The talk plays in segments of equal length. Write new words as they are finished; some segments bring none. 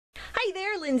Hey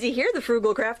there, Lindsay here, the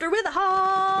Frugal Crafter with a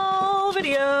haul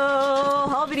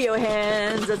video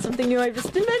hands. That's something new I've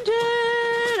just invented.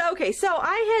 Okay, so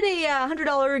I had a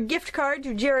 $100 gift card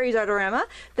to Jerry's Artarama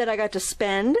that I got to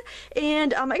spend,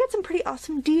 and I got some pretty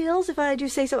awesome deals, if I do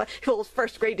say so. Well,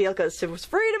 first, great deal because it was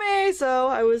free to me, so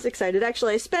I was excited.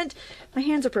 Actually, I spent, my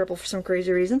hands are purple for some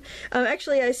crazy reason.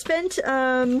 Actually, I spent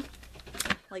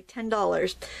like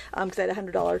 $10 because I had a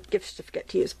 $100 gift certificate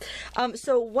to use.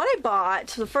 So what I bought,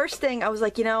 the first thing I was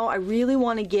like, you know, I really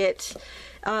want to get,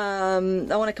 I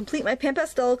want to complete my Pan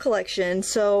Pastel collection,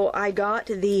 so I got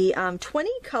the 20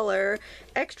 color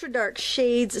extra dark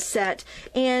shades set,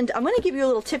 and I'm going to give you a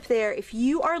little tip there. If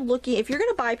you are looking, if you're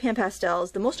going to buy Pan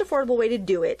Pastels, the most affordable way to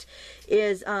do it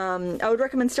is, I would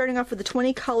recommend starting off with the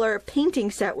 20 color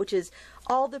painting set, which is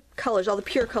all the colors, all the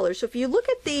pure colors. So if you look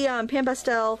at the Pan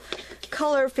Pastel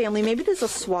color family, maybe there's a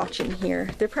swatch in here.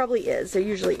 There probably is. There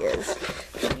usually is.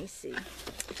 Let me see.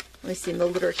 Let me see in the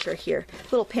literature here.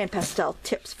 Little Pan Pastel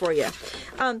tips for you.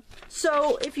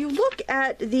 So if you look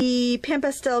at the Pan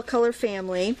Pastel color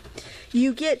family,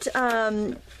 you get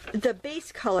the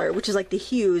base color, which is like the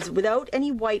hues, without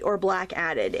any white or black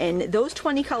added. And those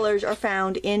 20 colors are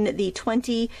found in the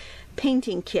 20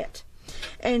 painting kit.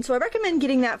 And so I recommend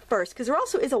getting that first, because there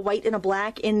also is a white and a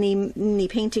black in the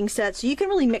painting set, so you can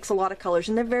really mix a lot of colors,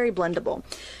 and they're very blendable.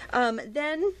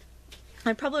 Then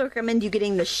I'd probably recommend you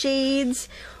getting the shades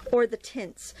or the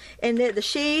tints. And the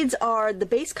shades are the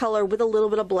base color with a little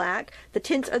bit of black. The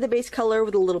tints are the base color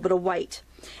with a little bit of white.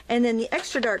 And then the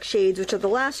extra dark shades, which are the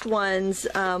last ones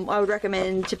I would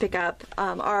recommend to pick up,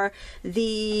 are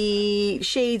the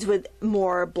shades with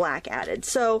more black added.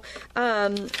 So,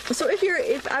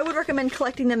 if I would recommend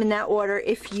collecting them in that order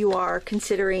if you are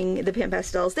considering the Pan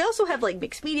Pastels. They also have like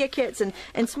mixed media kits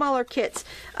and smaller kits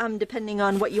depending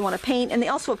on what you want to paint, and they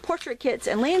also have portrait kits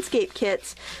and landscape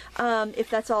kits if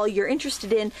that's all you're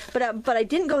interested in. But I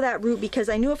didn't go that route because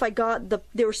I knew if I got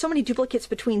there were so many duplicates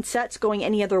between sets going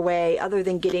any other way other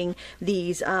than getting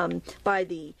these by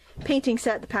the painting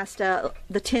set, the pastel,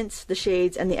 the tints, the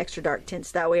shades, and the extra dark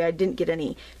tints. That way I didn't get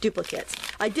any duplicates.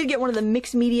 I did get one of the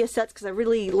mixed media sets because I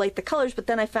really liked the colors, but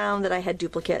then I found that I had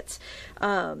duplicates.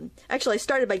 Actually, I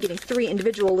started by getting 3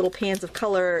 individual little pans of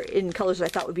color in colors that I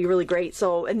thought would be really great.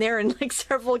 So, and they're in like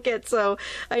several kits, so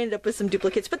I ended up with some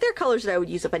duplicates, but they're colors that I would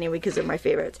use up anyway because they're my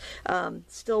favorites.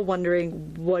 Still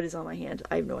wondering what is on my hand.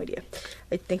 I have no idea.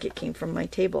 I think it came from my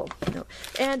table. No.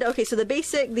 And okay, so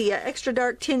the extra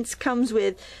dark tints comes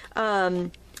with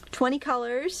 20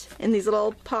 colors in these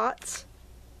little pots.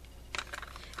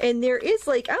 And there is,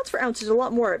 like, ounce for ounce, there's a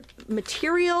lot more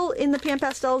material in the Pan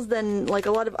Pastels than like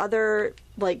a lot of other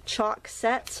like chalk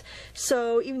sets.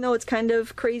 So even though it's kind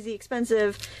of crazy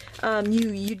expensive,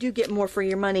 you do get more for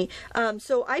your money.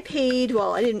 So I paid,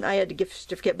 well, I had a gift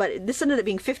certificate, but this ended up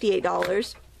being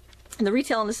 $58. And the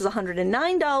retail on this is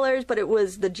 $109, but it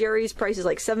was the Jerry's price is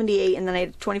like $78, and then I had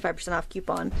a 25% off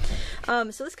coupon.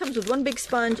 So this comes with one big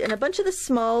sponge and a bunch of the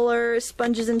smaller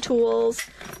sponges and tools,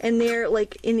 and they're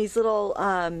like in these little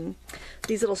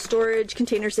storage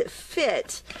containers that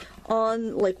fit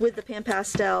on, like, with the Pan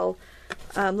Pastel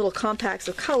little compacts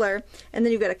of color. And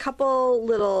then you've got a couple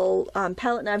little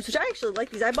palette knives, which I actually like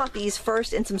these. I bought these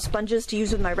first, and some sponges to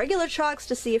use with my regular chalks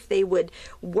to see if they would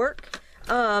work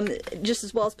just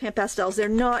as well as Pan Pastels. They're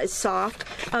not as soft.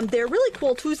 They're really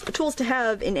cool tools to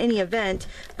have in any event,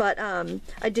 but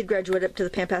I did graduate up to the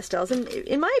Pan Pastels, and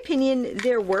in my opinion,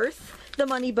 they're worth the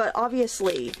money. But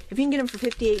obviously, if you can get them for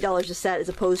 $58 a set as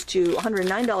opposed to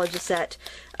 $109 a set,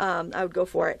 I would go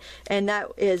for it. And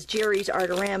that is Jerry's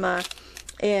Artarama.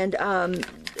 And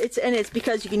it's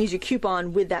because you can use your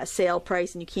coupon with that sale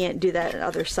price, and you can't do that at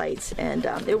other sites. And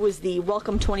it was the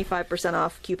welcome 25%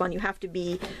 off coupon. You have to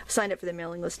be signed up for the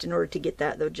mailing list in order to get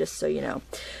that, though, just so you know.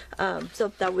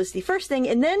 So that was the first thing.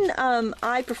 And then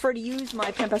I prefer to use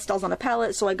my Pan Pastels on a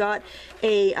palette, so I got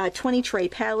a 20 tray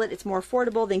palette. It's more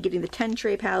affordable than getting the 10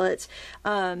 tray palettes.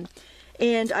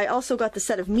 And I also got the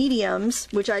set of mediums,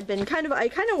 which I kind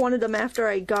of wanted them after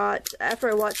I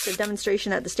watched a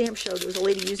demonstration at the stamp show. There was a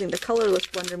lady using the colorless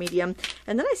blender medium,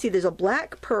 and then I see there's a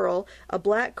black pearl, a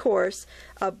black coarse,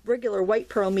 a regular white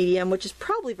pearl medium, which is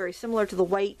probably very similar to the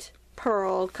white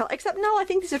pearl color, except no, I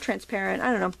think these are transparent.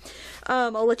 I don't know.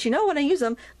 I'll let you know when I use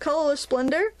them. Colorless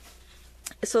blender.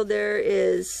 So there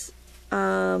is,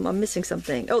 I'm missing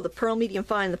something. Oh, the pearl medium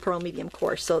fine, the pearl medium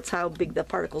coarse. So it's how big the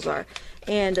particles are.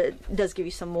 And it does give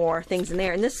you some more things in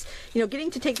there. And this, you know,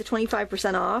 getting to take the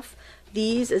 25% off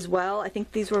these as well. I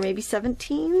think these were maybe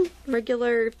 17,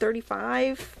 regular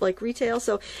 35, like retail.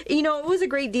 So, you know, it was a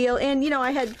great deal. And, you know,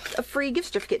 I had a free gift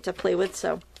certificate to play with.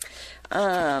 So,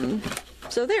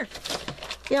 so there.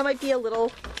 yeah, it might be a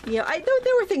little, you know,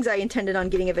 there were things I intended on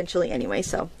getting eventually anyway,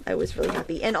 so I was really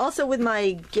happy. And also with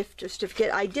my gift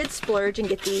certificate, I did splurge and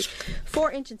get the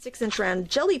 4-inch and 6-inch round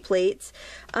jelly plates.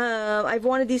 I've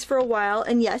wanted these for a while,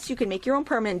 and yes, you can make your own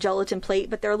permanent gelatin plate,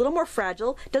 but they're a little more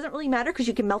fragile. Doesn't really matter because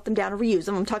you can melt them down and reuse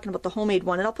them. I'm talking about the homemade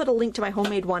one, and I'll put a link to my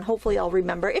homemade one. Hopefully I'll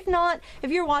remember. If not, if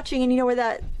you're watching and you know where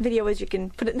that video is, you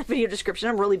can put it in the video description.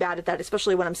 I'm really bad at that,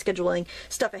 especially when I'm scheduling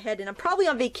stuff ahead, and I'm probably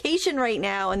on vacation right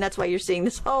now, and that's why you're seeing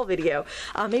this haul video.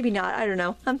 Maybe not, I don't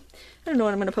know. I don't know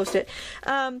when I'm going to post it.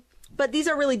 But these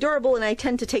are really durable, and I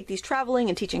tend to take these traveling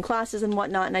and teaching classes and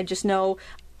whatnot, and I just know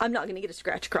I'm not going to get a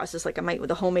scratch across this like I might with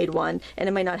a homemade one, and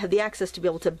I might not have the access to be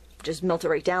able to just melt it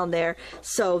right down there.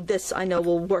 So this I know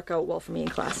will work out well for me in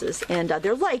classes, and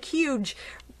they're like huge,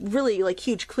 really like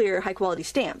huge, clear, high quality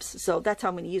stamps. So that's how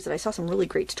I'm going to use it. I saw some really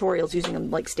great tutorials using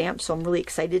them like stamps, so I'm really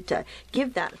excited to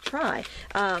give that a try.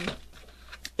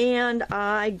 And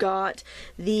I got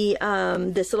the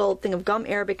this little thing of gum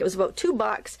Arabic. It was about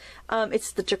 $2.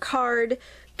 It's the Jacquard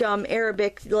gum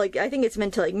Arabic. Like, I think it's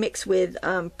meant to like mix with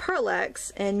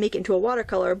Pearl-Ex and make it into a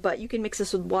watercolor, but you can mix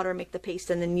this with water, make the paste,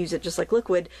 and then use it just like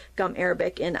liquid gum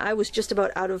Arabic. And I was just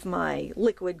about out of my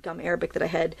liquid gum Arabic that I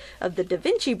had of the Da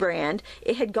Vinci brand.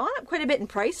 It had gone up quite a bit in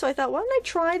price, so I thought, why don't I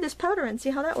try this powder and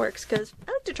see how that works, because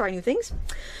I like to try new things.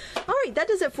 Alright, that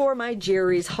does it for my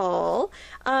Jerry's haul.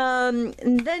 And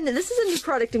then this is a new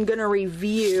product I'm going to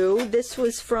review. This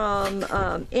was from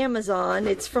Amazon.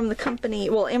 It's from the company,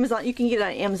 well, Amazon, you can get it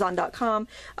on Amazon.com.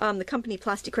 The company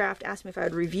Plasticraft asked me if I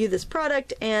would review this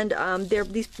product, and they're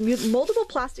these moldable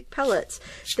plastic pellets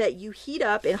that you heat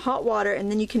up in hot water,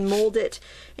 and then you can mold it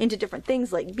into different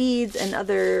things like beads and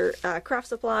other craft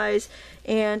supplies,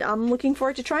 and I'm looking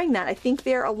forward to trying that. I think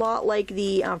they're a lot like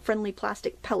the friendly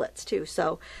plastic pellets too,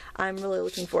 so I'm really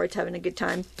looking forward to having a good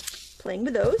time playing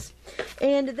with those.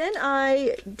 And then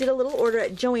I did a little order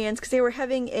at Joann's because they were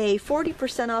having a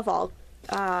 40% off all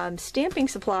stamping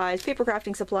supplies, paper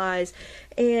crafting supplies,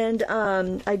 and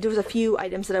there was a few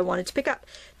items that I wanted to pick up.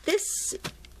 This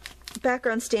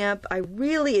background stamp,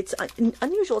 it's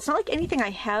unusual. It's not like anything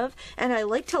I have, and I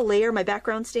like to layer my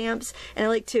background stamps, and I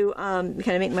like to kind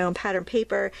of make my own pattern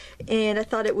paper, and I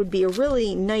thought it would be a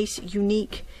really nice,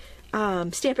 unique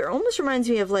stamp. It almost reminds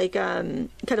me of like kind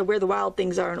of Where the Wild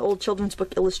Things Are, an old children's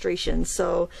book illustration,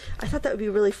 so I thought that would be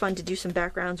really fun to do some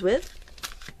backgrounds with.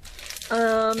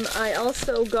 I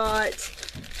also got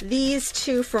these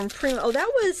two from Prima. Oh, that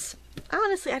was,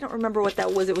 honestly, I don't remember what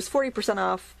that was. It was 40%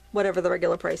 off whatever the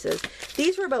regular price is.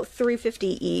 These were about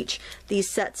 $3.50 each, these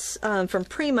sets from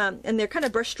Prima, and they're kind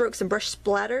of brush strokes and brush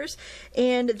splatters,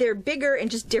 and they're bigger and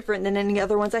just different than any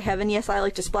other ones I have. And yes, I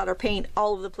like to splatter paint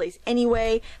all over the place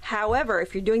anyway. However,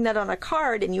 if you're doing that on a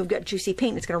card and you've got juicy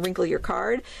paint, it's going to wrinkle your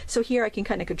card. So here I can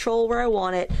kind of control where I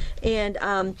want it, and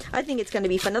I think it's going to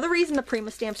be fun. Now, the reason the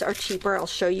Prima stamps are cheaper, I'll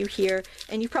show you here,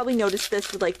 and you've probably noticed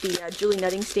this with like the Julie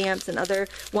Nutting stamps and other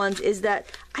ones, is that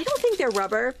I don't think they're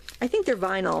rubber. I think they're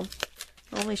vinyl.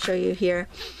 Let me show you here.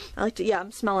 I like to, yeah,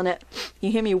 I'm smelling it.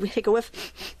 You hear me take a whiff?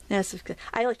 Yes,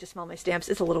 I like to smell my stamps.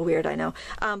 It's a little weird, I know.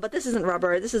 But this isn't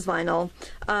rubber. This is vinyl.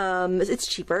 It's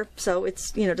cheaper, so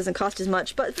it's, you know, doesn't cost as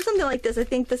much. But for something like this, I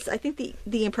think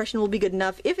the impression will be good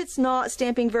enough. If it's not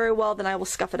stamping very well, then I will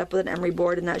scuff it up with an emery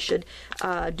board, and that should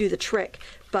do the trick.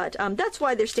 But that's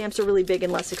why their stamps are really big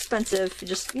and less expensive.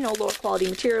 Just, you know, lower quality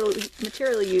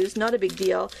material used. Not a big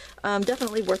deal.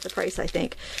 Definitely worth the price, I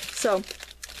think. So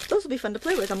those will be fun to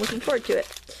play with. I'm looking forward to it.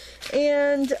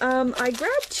 And I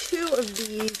grabbed two of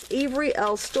these Avery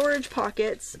Elle storage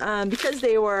pockets because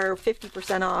they were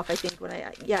 50% off, I think, when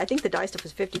I think the die stuff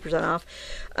was 50% off.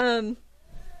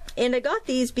 And I got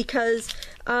these because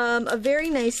a very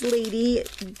nice lady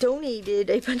donated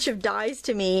a bunch of dies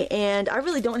to me, and I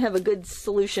really don't have a good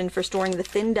solution for storing the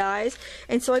thin dies.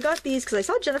 And so I got these because I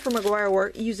saw Jennifer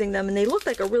McGuire using them, and they look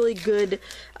like a really good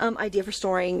idea for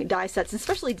storing die sets,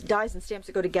 especially dies and stamps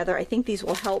that go together. I think these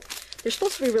will help. They're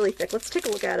supposed to be really thick. Let's take a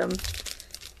look at them.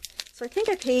 So I think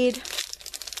I paid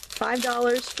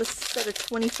 $5 for a set of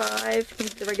 25. I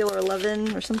think the regular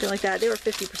 11 or something like that. They were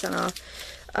 50% off.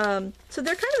 So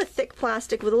they're kind of a thick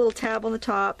plastic with a little tab on the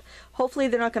top. Hopefully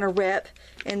they're not going to rip,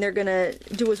 and they're going to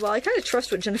do as well. I kind of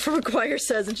trust what Jennifer McGuire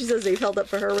says, and she says they've held up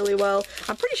for her really well.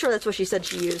 I'm pretty sure that's what she said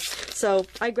she used. So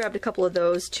I grabbed a couple of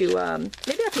those to,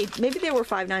 maybe they were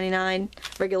 $5.99,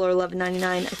 regular $11.99.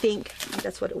 I think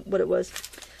that's what it was.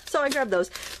 So I grabbed those.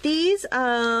 These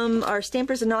are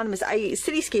Stampers Anonymous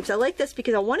Cityscapes. I like this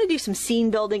because I want to do some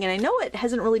scene building, and I know it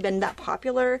hasn't really been that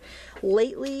popular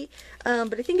lately,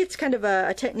 but I think it's kind of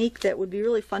a technique that would be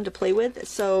really fun to play with.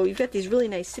 So you've got these really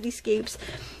nice cityscapes.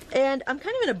 And I'm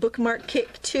kind of in a bookmark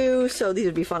kick too, so these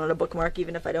would be fun on a bookmark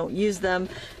even if I don't use them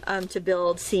to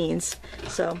build scenes.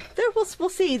 So there, we'll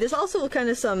see. There's also kind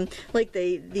of some, like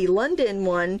the London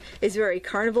one is very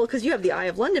carnival because you have the Eye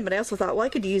of London, but I also thought, well, I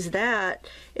could use that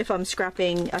if I'm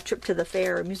scrapping a trip to the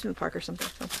fair or amusement park or something.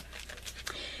 So.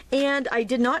 And I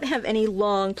did not have any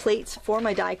long plates for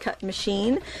my die cut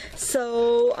machine,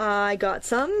 so I got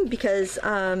some because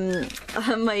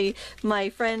my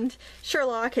friend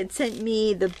Sherlock had sent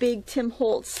me the big Tim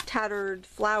Holtz tattered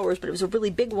flowers, but it was a really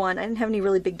big one. I didn't have any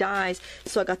really big dies,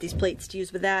 so I got these plates to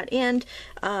use with that. And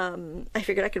I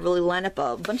figured I could really line up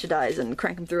a bunch of dies and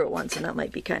crank them through at once, and that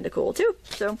might be kind of cool too.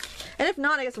 So, and if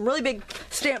not, I got some really big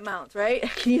stamp mounts, right? I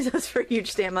can use those for huge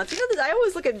stamp mounts. You know, I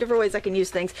always look at different ways I can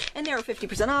use things, and they were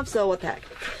 50% off. So what the heck.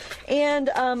 And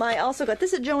I also got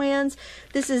this at Joann's.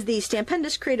 This is the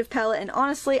Stampendous Creative Palette, and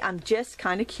honestly, I'm just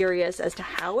kind of curious as to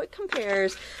how it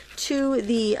compares to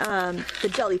the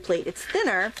jelly plate. It's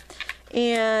thinner,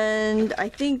 and I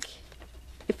think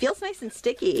it feels nice and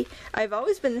sticky. I've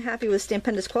always been happy with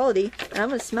Stampendous quality, and I'm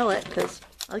going to smell it because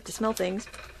I like to smell things.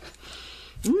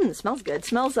 It smells good. It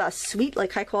smells sweet,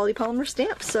 like high-quality polymer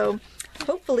stamps, so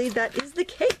hopefully that is the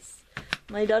case.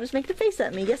 My daughter's making a face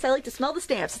at me. Yes, I like to smell the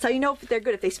stamps. That's how you know if they're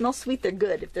good. If they smell sweet, they're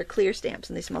good. If they're clear stamps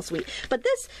and they smell sweet. But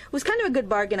this was kind of a good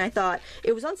bargain, I thought.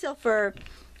 It was on sale for,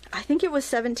 I think it was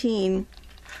 $17.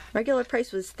 Regular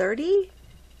price was $30.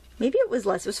 Maybe it was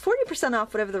less. It was 40%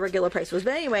 off whatever the regular price was.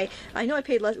 But anyway, I know I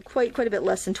paid less, quite a bit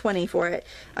less than $20 for it.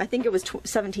 I think it was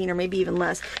 $17 or maybe even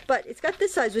less. But it's got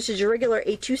this size, which is your regular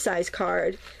A2 size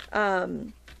card.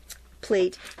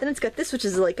 Plate. Then it's got this, which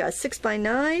is like a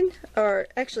 6x9, or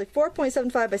actually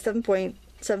 4.75 by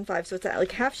 7.75, so it's that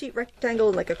like half sheet rectangle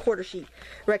and like a quarter sheet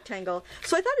rectangle.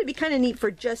 So I thought it'd be kind of neat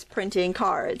for just printing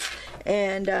cards,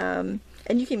 and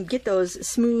you can get those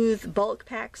smooth bulk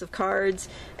packs of cards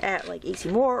at like AC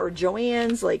Moore or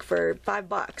Joann's, like for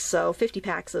 $5, so 50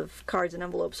 packs of cards and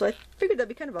envelopes. So I figured that'd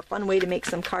be kind of a fun way to make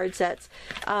some card sets,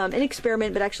 an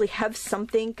experiment, but actually have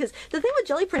something, because the thing with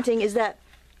jelly printing is that,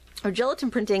 or gelatin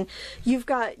printing, you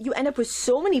end up with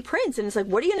so many prints, and it's like,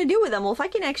 what are you going to do with them? Well, if I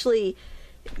can actually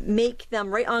make them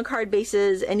right on card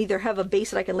bases and either have a base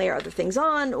that I can layer other things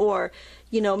on, or,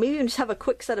 you know, maybe even just have a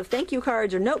quick set of thank you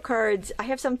cards or note cards, I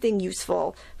have something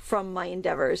useful from my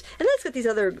endeavors. And then it's got these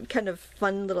other kind of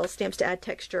fun little stamps to add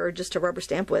texture or just to rubber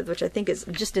stamp with, which I think is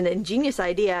just an ingenious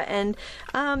idea. And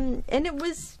it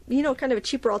was, you know, kind of a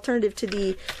cheaper alternative to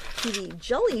the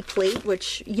jelly plate,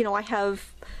 which, you know, I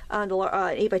have the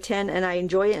 8x10 and I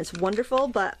enjoy it and it's wonderful,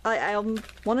 but I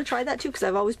want to try that too because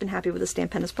I've always been happy with the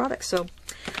Stampendous products. So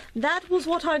that was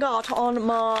what I got on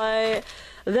my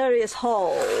various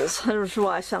hauls. I don't know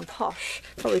why I sound posh,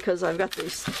 probably because I've got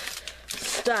this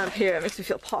stamp here. It makes me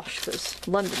feel posh because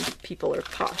London people are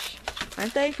posh,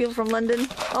 aren't they? People from London,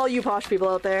 all you posh people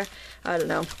out there. I don't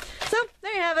know. So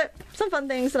there you have it, some fun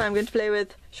things that I'm going to play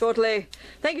with shortly.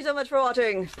 Thank you so much for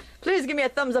watching. Please give me a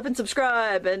thumbs up and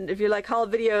subscribe, and if you like haul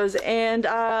videos, and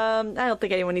I don't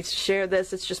think anyone needs to share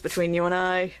this. It's just between you and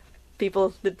I.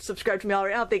 People that subscribe to me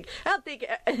already. I don't think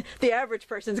the average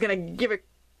person's gonna give a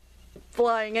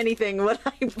flying anything what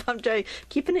I'm trying,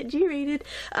 keeping it G-rated,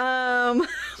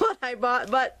 what I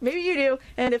bought, but maybe you do,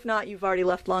 and if not, you've already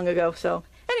left long ago. So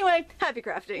anyway, happy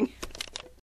crafting.